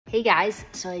Hey guys,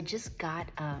 so I just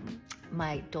got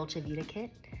my Dolce Vita kit,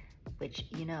 which,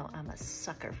 you know, I'm a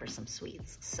sucker for some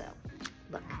sweets. So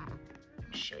look, I'll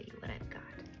show you what I've got.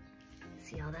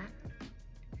 See all that?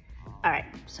 All right,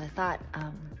 so I thought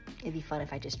it'd be fun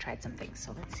if I just tried some things.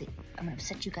 So let's see. I'm gonna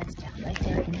set you guys down right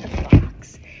there in the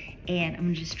box, and I'm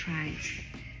gonna just try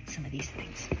some of these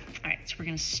things. All right, so we're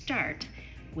gonna start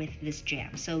with this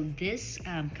jam. So this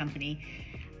company,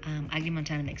 Giada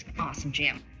Montana, makes awesome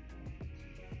jam.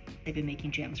 They've been making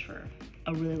jams for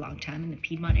a really long time in the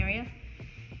Piedmont area.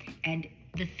 And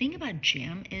the thing about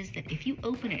jam is that if you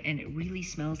open it and it really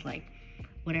smells like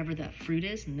whatever the fruit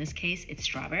is, in this case, it's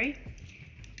strawberry,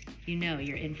 you know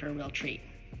you're in for a real treat.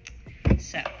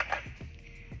 So,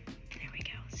 there we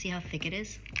go. See how thick it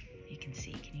is? You can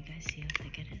see, can you guys see how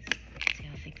thick it is? See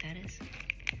how thick that is?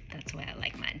 That's why I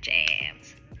like my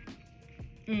jams.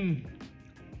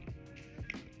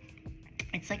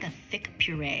 It's like a thick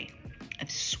puree of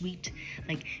sweet,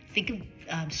 like think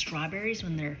of strawberries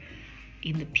when they're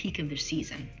in the peak of their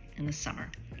season in the summer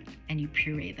and you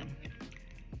puree them.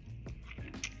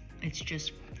 It's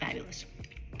just fabulous.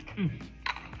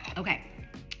 Okay,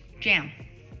 jam.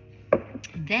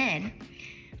 Then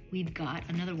we've got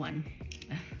another one,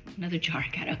 another jar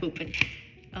I gotta open.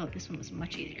 Oh, this one was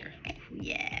much easier.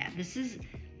 Yeah, this is,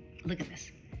 look at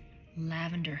this,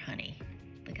 lavender honey.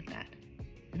 Look at that.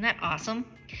 Isn't that awesome?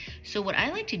 So what I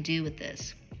like to do with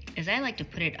this is I like to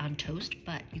put it on toast,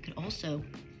 but you could also,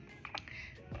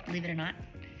 believe it or not,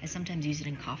 I sometimes use it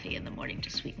in coffee in the morning to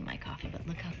sweeten my coffee, but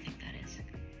look how thick that is.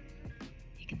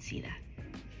 You can see that.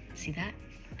 See that?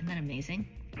 Isn't that amazing?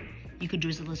 You could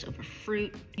drizzle this over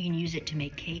fruit. You can use it to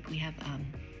make cake. We have,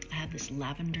 I have this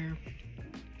lavender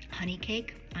honey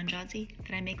cake on Giadzy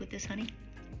that I make with this honey.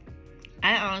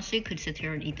 I honestly could sit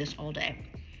here and eat this all day.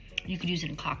 You could use it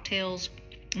in cocktails.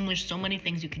 And there's so many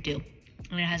things you could do.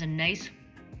 And it has a nice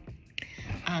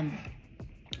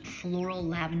floral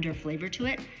lavender flavor to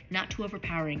it, not too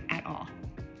overpowering at all.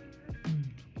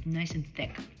 Nice and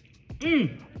thick.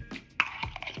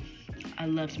 I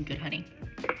love some good honey.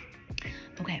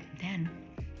 Okay, then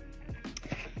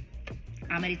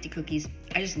amaretti cookies.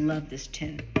 I just love this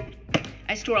tin.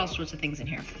 I store all sorts of things in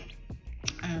here.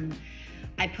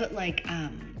 I put like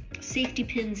safety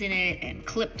pins in it and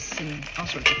clips and all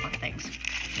sorts of fun things.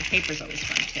 The paper's always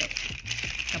fun too.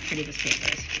 How pretty this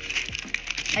paper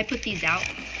is. I put these out.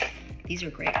 These are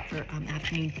great for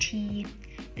afternoon tea.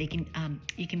 They can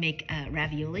you can make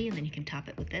ravioli and then you can top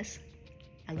it with this.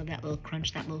 I love that little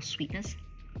crunch, that little sweetness.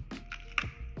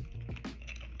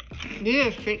 These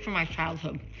are straight from my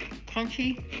childhood.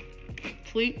 Crunchy,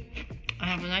 sweet. I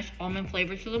have a nice almond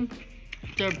flavor to them.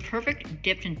 They're perfect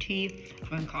dipped in tea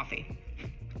or in coffee.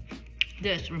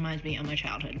 This reminds me of my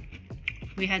childhood.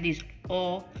 We had these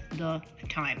all the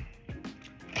time.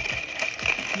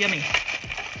 Yummy.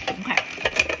 Okay.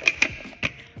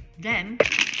 Then,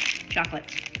 chocolate.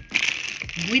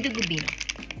 Guido Gubino.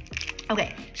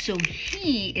 Okay, so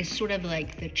he is sort of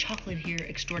like the chocolatier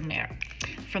extraordinaire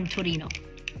from Torino.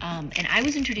 And I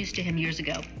was introduced to him years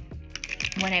ago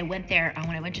when I went there,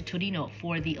 when I went to Torino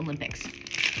for the Olympics.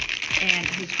 And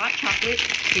his hot chocolate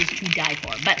is to die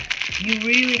for. But you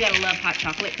really gotta love hot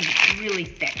chocolate because it's really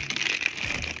thick.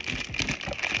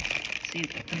 See,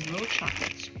 these little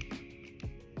chocolates.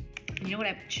 You know what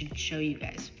I should show you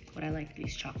guys? What I like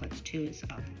these chocolates too is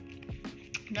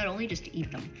not only just to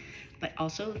eat them, but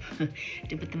also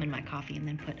to put them in my coffee and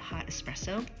then put hot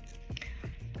espresso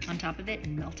on top of it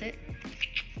and melt it.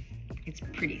 It's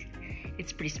pretty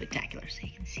spectacular. So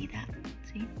you can see that,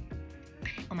 see?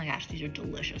 Oh my gosh, these are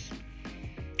delicious.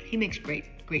 He makes great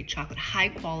chocolate, high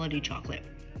quality chocolate.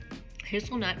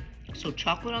 Hazelnut, so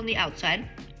chocolate on the outside,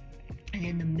 and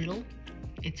in the middle,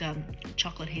 it's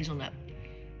chocolate hazelnut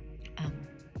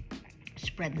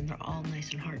spread, and they're all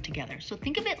nice and hard together. So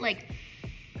think of it like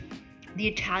the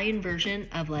Italian version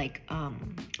of like a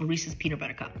Reese's peanut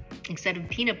butter cup. Instead of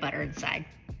peanut butter inside,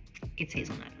 it's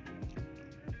hazelnut.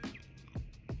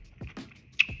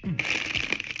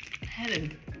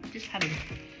 Heaven, just heaven.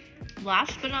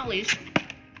 Last but not least,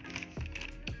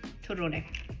 Torrone.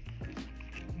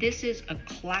 This is a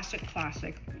classic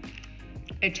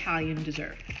Italian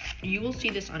dessert. You will see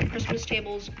this on Christmas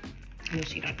tables. You'll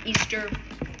see it on Easter.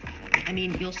 I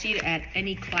mean, you'll see it at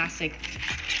any classic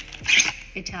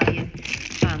Italian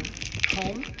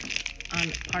home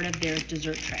on part of their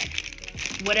dessert tray.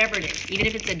 Whatever it is, even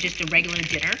if it's just a regular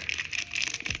dinner,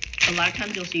 a lot of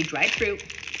times you'll see dried fruit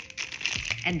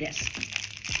and this.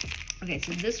 Okay,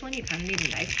 so this one you kind of need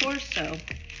a knife for, so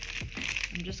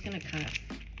I'm just gonna kind of,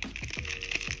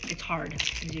 it's hard,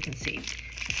 as you can see.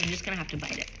 So I'm just gonna have to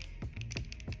bite it.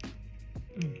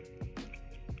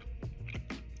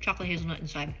 chocolate hazelnut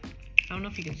inside. I don't know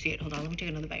if you can see it. Hold on, let me take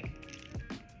another bite.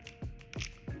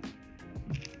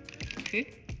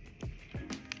 Okay.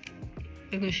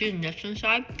 You can see the nuts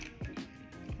inside.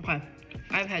 Okay.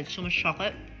 I've had so much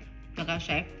chocolate, I gotta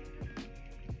say.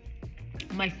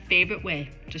 My favorite way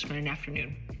to spend an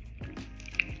afternoon.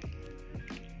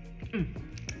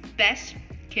 Best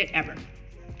kit ever.